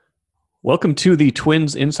Welcome to the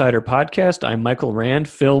Twins Insider Podcast. I'm Michael Rand.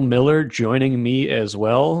 Phil Miller joining me as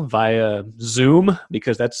well via Zoom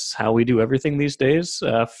because that's how we do everything these days.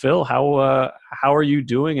 Phil, how are you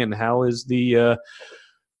doing, and how is the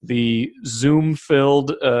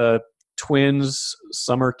Zoom-filled Twins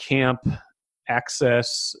summer camp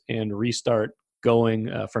access and restart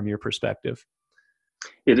going from your perspective?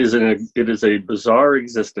 It is a bizarre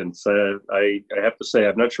existence. I have to say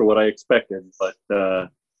I'm not sure what I expected, but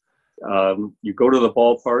you go to the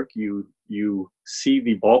ballpark, you see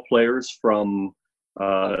the ball players from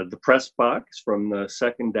the press box from the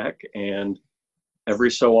second deck, and every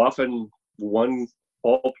so often one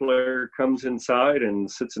ball player comes inside and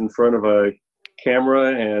sits in front of a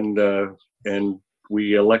camera, and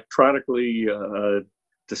we electronically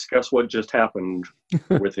discuss what just happened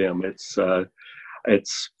with him. It's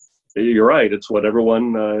you're right. It's what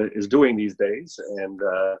everyone is doing these days, and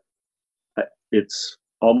it's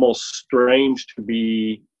almost strange to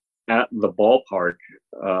be at the ballpark,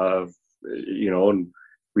 and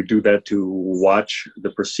we do that to watch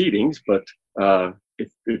the proceedings, but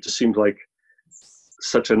it just seems like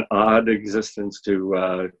such an odd existence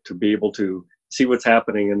to be able to see what's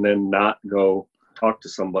happening and then not go talk to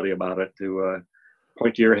somebody about it, to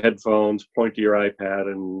point to your headphones, point to your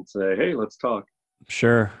iPad and say, hey, let's talk.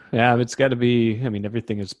 Sure. Yeah, it's got to be. I mean,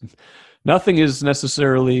 nothing is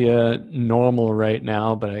necessarily normal right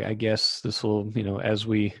now, but I guess this will, as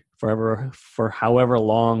we for however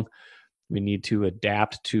long we need to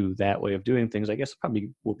adapt to that way of doing things, I guess it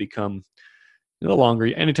probably will become no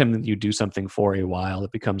longer. Anytime that you do something for a while,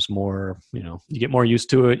 it becomes more, you get more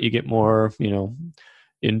used to it, you get more,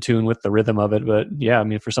 in tune with the rhythm of it. But yeah, I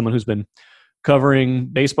mean, for someone who's been covering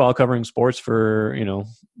baseball, covering sports for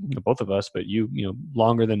both of us, but you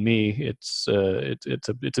longer than me. It's a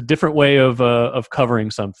different way of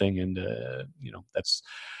covering something, and that's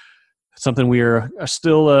something we are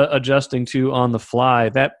still adjusting to on the fly.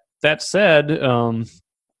 That said,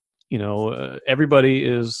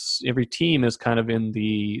 every team is kind of in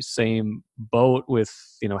the same boat with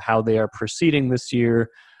how they are proceeding this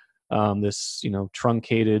year. This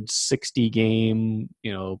truncated 60 game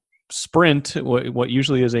sprint, what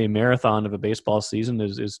usually is a marathon of a baseball season,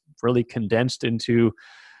 is really condensed into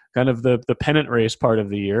kind of the pennant race part of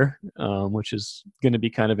the year, which is going to be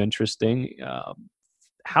kind of interesting.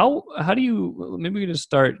 How do you, maybe we can just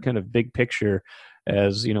start kind of big picture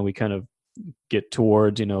as we kind of get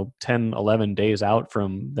towards 10, 11 days out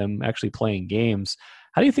from them actually playing games.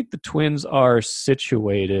 How do you think the Twins are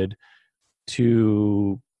situated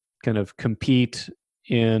to kind of compete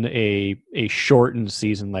in a shortened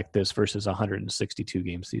season like this versus a 162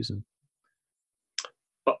 game season?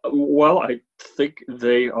 Well, I think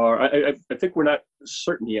they are. I think we're not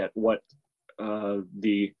certain yet what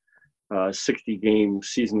the 60 game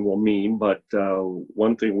season will mean, but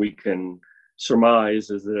one thing we can surmise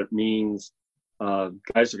is that it means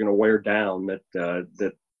guys are going to wear down,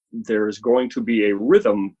 that there is going to be a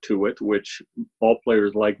rhythm to it, which all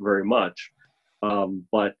players like very much.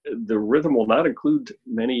 But the rhythm will not include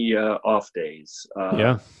many off days.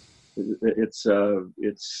 Yeah. It's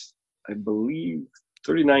I believe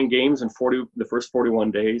 39 games in the first 41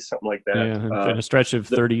 days, something like that. Yeah, and a stretch of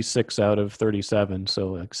 36 out of 37. So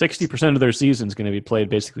like 60% of their season is going to be played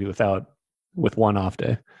basically with one off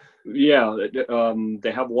day. Yeah,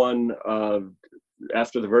 they have one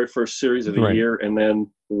after the very first series of the year, and then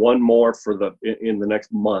one more in the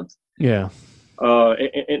next month. Yeah.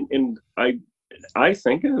 And I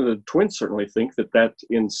think, and the Twins certainly think, that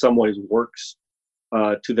in some ways works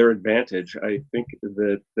to their advantage. I think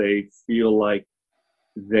that they feel like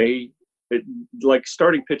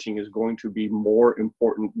starting pitching is going to be more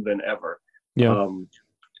important than ever. Yeah.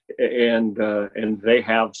 And they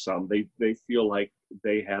have some. They feel like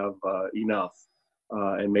they have enough,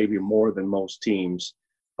 and maybe more than most teams.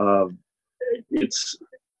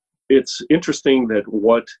 It's interesting that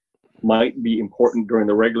what might be important during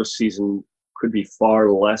the regular season could be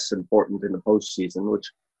far less important in the postseason, which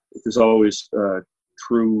is always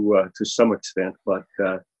true to some extent, but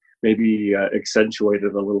maybe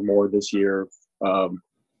accentuated a little more this year,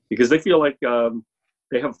 because they feel like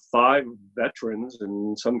they have 5 veterans,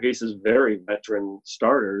 in some cases very veteran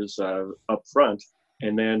starters up front,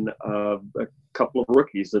 and then a couple of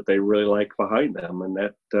rookies that they really like behind them. And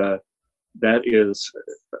that is,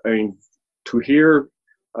 I mean, to hear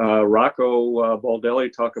Rocco Baldelli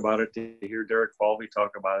talk about it, to hear Derek Falvey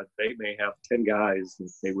talk about it, they may have 10 guys that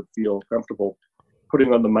they would feel comfortable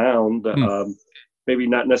putting on the mound. Maybe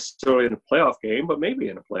not necessarily in a playoff game, but maybe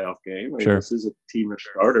in a playoff game. I mean, sure. This is a team that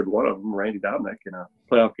started one of them, Randy Dominic, in a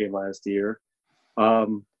playoff game last year.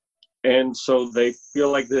 and so they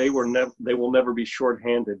feel like they will never be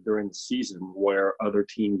shorthanded during the season where other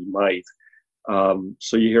teams might.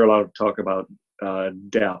 So you hear a lot of talk about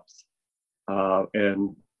depth,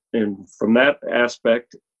 and from that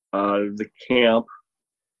aspect, the camp,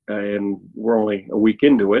 and we're only a week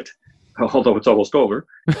into it, although it's almost over.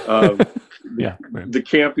 Yeah, right. The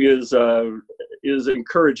camp is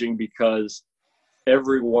encouraging because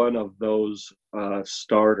every one of those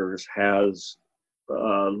starters has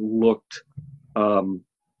looked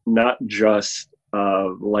not just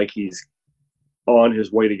like he's on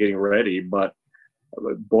his way to getting ready, but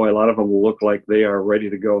boy, a lot of them look like they are ready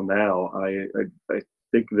to go now. I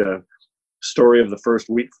think the story of the first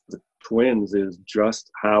week for the Twins is just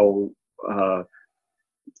how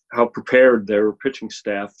prepared their pitching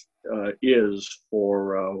staff is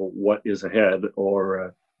for what is ahead.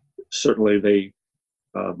 Or certainly the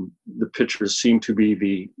pitchers seem to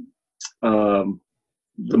be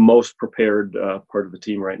the most prepared part of the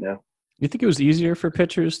team right now. You think it was easier for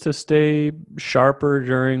pitchers to stay sharper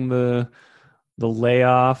during the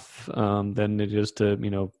layoff than it is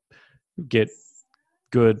to get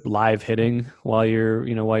good live hitting while you're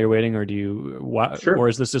waiting, or Sure. or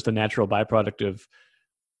is this just a natural byproduct of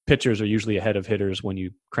pitchers are usually ahead of hitters when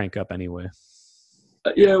you crank up anyway?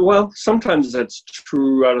 Yeah, well, sometimes that's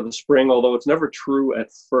true out of the spring, although it's never true at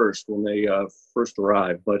first when they first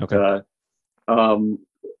arrive. But Okay.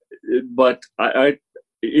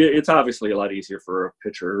 It's obviously a lot easier for a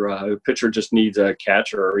pitcher. A pitcher just needs a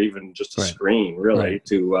catcher or even just a Right. screen, really, Right.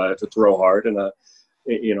 to throw hard. And a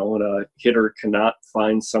hitter cannot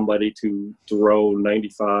find somebody to throw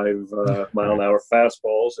 95 mile an hour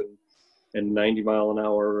fastballs and 90 mile an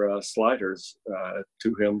hour sliders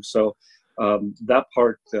to him. So that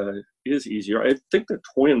part is easier. I think the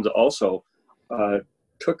Twins also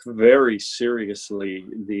took very seriously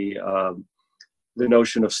the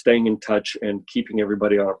notion of staying in touch and keeping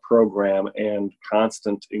everybody on a program and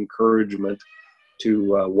constant encouragement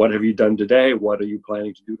to what have you done today? What are you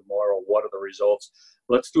planning to do tomorrow? What are the results?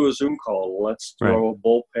 Let's do a Zoom call. Let's throw a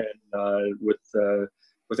bullpen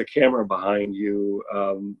with a camera behind you.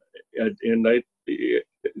 And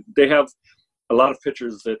they have a lot of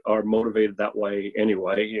pitchers that are motivated that way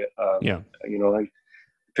anyway. I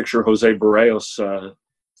picture Jose Barrios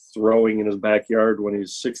throwing in his backyard when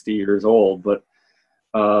he's 60 years old, but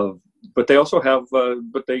they also have,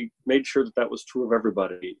 but they made sure that was true of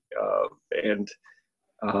everybody, and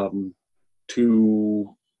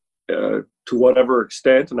to whatever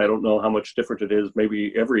extent, and I don't know how much different it is.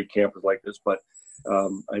 Maybe every camp is like this, but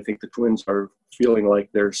I think the Twins are feeling like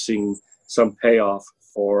they're seeing some payoff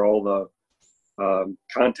for all the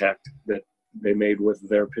contact that they made with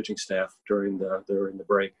their pitching staff during the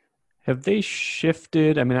break. Have they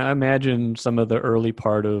shifted? I mean, I imagine some of the early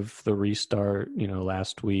part of the restart,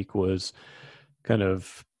 last week was kind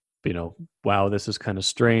of, wow, this is kind of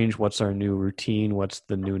strange. What's our new routine? What's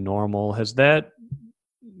the new normal? Has that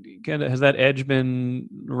edge been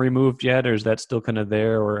removed yet, or is that still kind of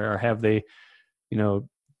there, or have they,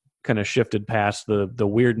 kind of shifted past the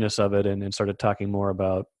weirdness of it and started talking more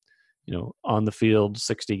about, on the field,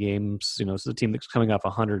 60 games, it's a team that's coming off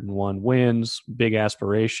 101 wins, big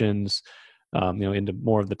aspirations, into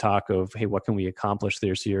more of the talk of, hey, what can we accomplish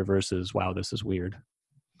this year versus, wow, this is weird.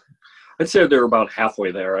 I'd say they're about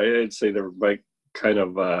halfway there. I'd say they're like kind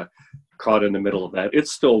of caught in the middle of that.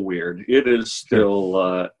 It's still weird. It is still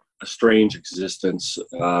a strange existence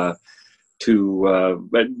but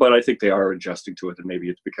I think they are adjusting to it, and maybe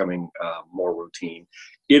it's becoming more routine.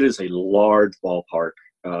 It is a large ballpark.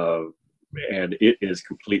 And it is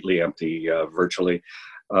completely empty, virtually.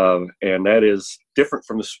 And that is different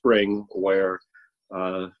from the spring, where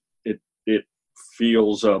it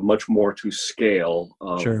feels much more to scale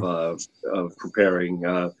of preparing.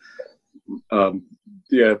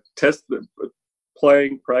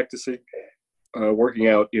 Playing, practicing, working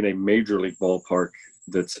out in a major league ballpark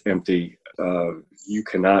that's empty. You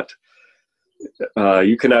cannot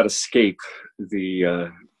escape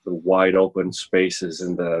the wide open spaces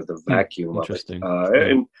and the vacuum of it.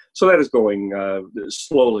 And so that is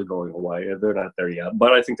slowly going away. They're not there yet,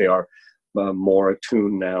 but I think they are more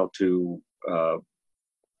attuned now to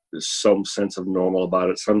some sense of normal about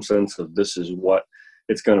it, some sense of this is what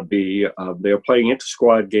it's going to be. They're playing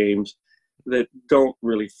inter-squad games that don't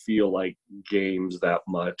really feel like games that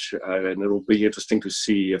much. And it'll be interesting to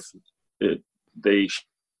see if they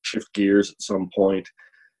shift gears at some point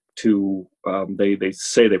to they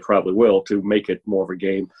say they probably will, to make it more of a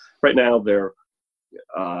game. Right now they're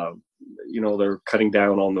cutting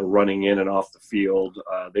down on the running in and off the field.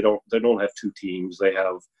 They don't have two teams. They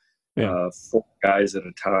have Yeah. 4 guys at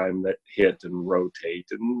a time that hit and rotate,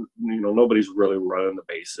 and nobody's really running the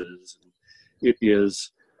bases. It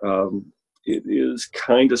is it is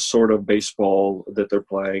kind of sort of baseball that they're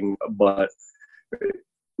playing, but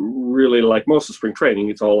really, like most of spring training,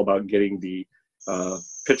 it's all about getting the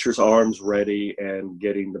pitcher's arms ready and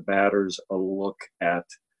getting the batters a look at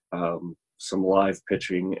some live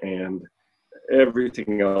pitching, and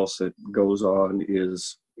everything else that goes on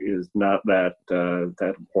is not that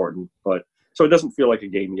important. But so it doesn't feel like a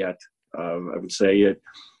game yet. I would say it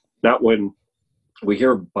not when we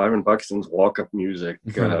hear Byron Buxton's walk-up music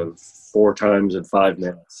 4 times in 5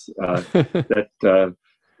 minutes.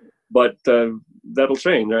 But that'll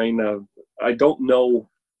change. I mean, I don't know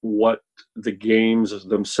what the games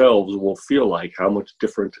themselves will feel like, how much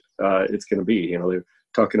different it's going to be. They're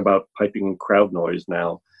talking about piping crowd noise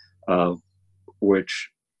now,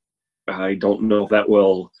 which I don't know if that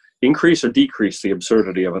will increase or decrease the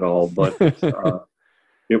absurdity of it all, but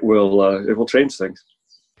it will change things.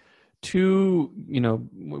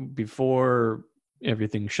 Before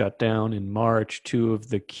everything shut down in March, 2 of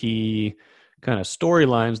the key kind of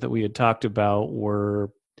storylines that we had talked about were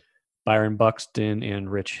Byron Buxton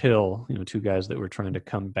and Rich Hill, 2 guys that were trying to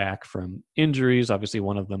come back from injuries. Obviously,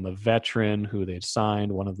 one of them a veteran who they'd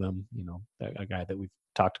signed. One of them, a guy that we've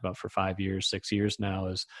talked about for 5 years, 6 years now,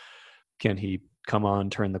 is can he come on,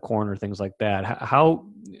 turn the corner, things like that. How,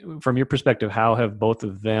 from your perspective, how have both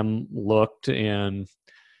of them looked? And,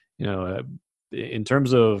 in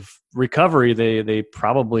terms of recovery, they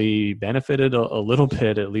probably benefited a little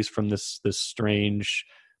bit, at least from this strange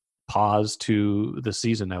pause to the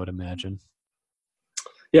season, I would imagine.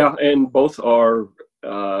 Yeah, and both are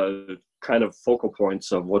kind of focal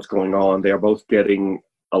points of what's going on. They are both getting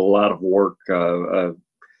a lot of work.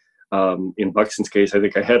 In Buxton's case, I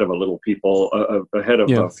think ahead of a few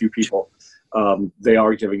people. They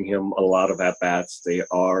are giving him a lot of at-bats. They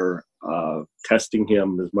are testing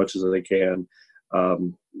him as much as they can,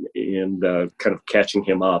 and kind of catching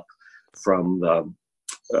him up from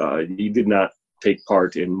he did not take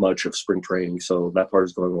part in much of spring training, so that part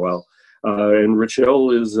is going well. And Rich Hill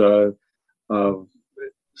is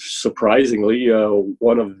surprisingly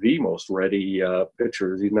one of the most ready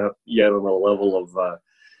pitchers. He's not yet on the level of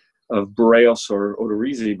Barrios or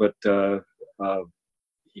Odorizzi, but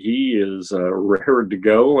he is raring to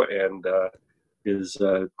go and is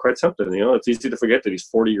quite something. It's easy to forget that he's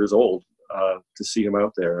 40 years old to see him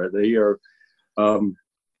out there. They're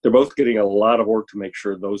both getting a lot of work to make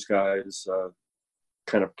sure those guys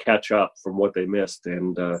kind of catch up from what they missed,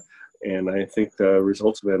 and I think the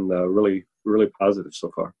results have been really, really positive so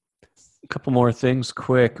far. A couple more things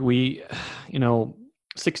quick. 60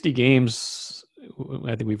 games,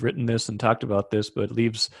 I think we've written this and talked about this, but it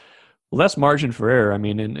leaves less margin for error. I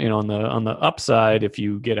mean, on the upside, if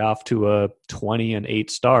you get off to a 20-8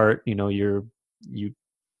 start, you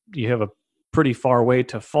have a pretty far way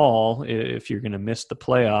to fall if you're going to miss the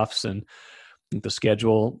playoffs. And the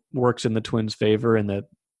schedule works in the Twins' favor, and that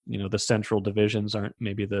the central divisions aren't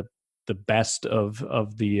maybe the best of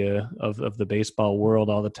the baseball world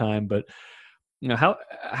all the time. But how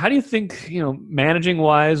do you think, managing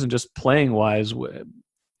wise and just playing wise,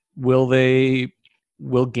 will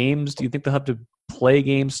games, do you think they'll have to play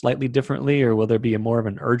games slightly differently, or will there be more of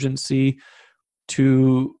an urgency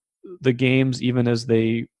to the games, even as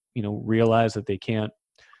they realize that they can't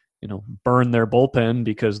burn their bullpen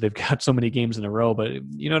because they've got so many games in a row? But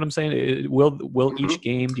you know what I'm saying? Will each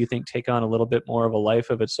game, do you think, take on a little bit more of a life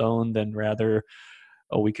of its own than rather,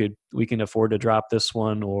 we can afford to drop this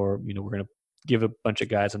one, or we're going to give a bunch of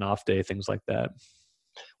guys an off day, things like that?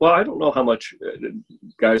 Well, I don't know how much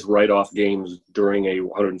guys write off games during a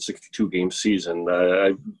 162-game season.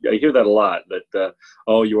 I hear that a lot, that,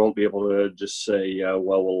 you won't be able to just say,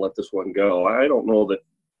 we'll let this one go. I don't know that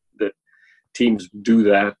teams do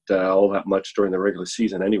that all that much during the regular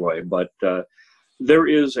season anyway. But there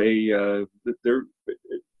is an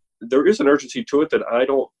urgency to it that I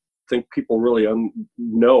don't think people really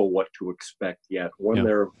know what to expect yet. When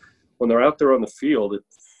they're out there on the field,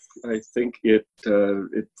 I think it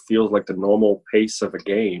feels like the normal pace of a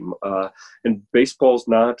game. And baseball's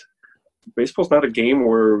not a game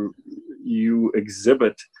where you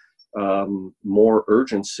exhibit more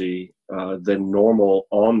urgency than normal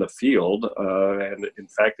on the field. And in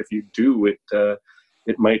fact, if you do, it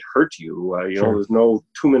might hurt you. Sure. There's no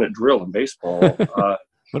 2-minute drill in baseball.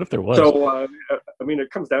 What if there was? So,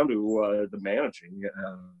 it comes down to the managing,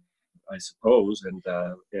 I suppose, and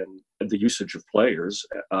the usage of players.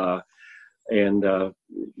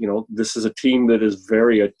 This is a team that is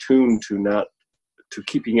very attuned to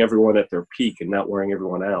keeping everyone at their peak and not wearing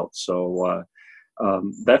everyone out. So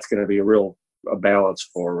that's going to be a balance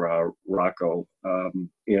for Rocco.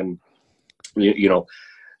 And you know,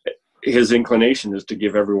 his inclination is to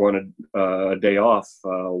give everyone a day off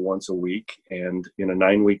once a week, and in a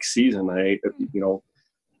 9-week season,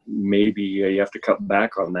 maybe you have to cut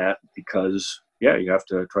back on that because you have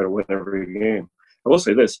to try to win every game. I will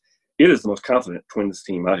say this: it is the most confident Twins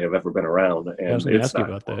team I have ever been around, and I was going to ask you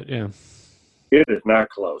about that. Yeah, it is not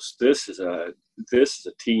close. This is a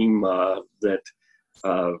team that.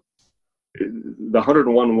 The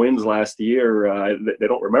 101 wins last year, they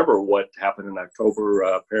don't remember what happened in October,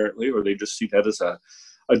 apparently, or they just see that as a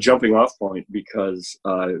jumping off point, because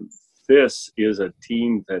this is a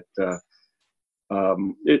team that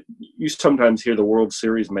you sometimes hear the World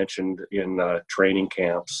Series mentioned in training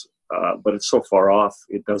camps, but it's so far off,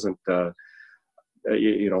 it doesn't,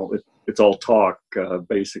 it's all talk,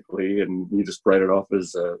 basically, and you just write it off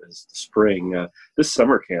as spring. This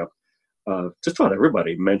summer camp, just about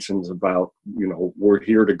everybody mentions about, we're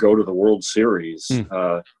here to go to the World Series.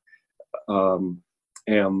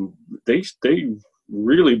 And they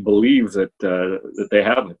really believe that they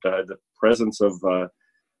have it. The presence of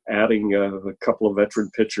adding a couple of veteran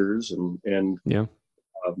pitchers and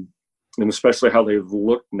especially how they've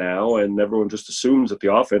looked now, and everyone just assumes that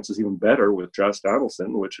the offense is even better with Josh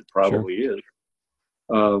Donaldson, which it probably is.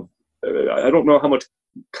 I don't know how much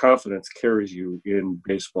confidence carries you in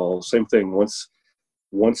baseball. Same thing. Once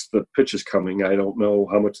the pitch is coming, I don't know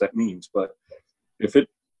how much that means, but if it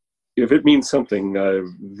means something,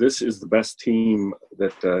 this is the best team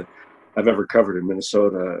that I've ever covered in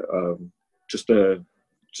Minnesota. Just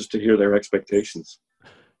to hear their expectations.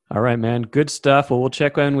 All right, man. Good stuff. Well, we'll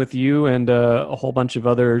check in with you and a whole bunch of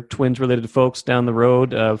other Twins-related folks down the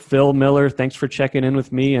road. Phil Miller, thanks for checking in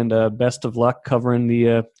with me, and best of luck covering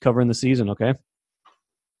the season. Okay.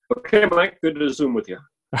 Okay, Mike. Good to Zoom with you.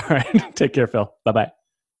 All right. Take care, Phil. Bye-bye.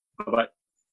 Bye-bye.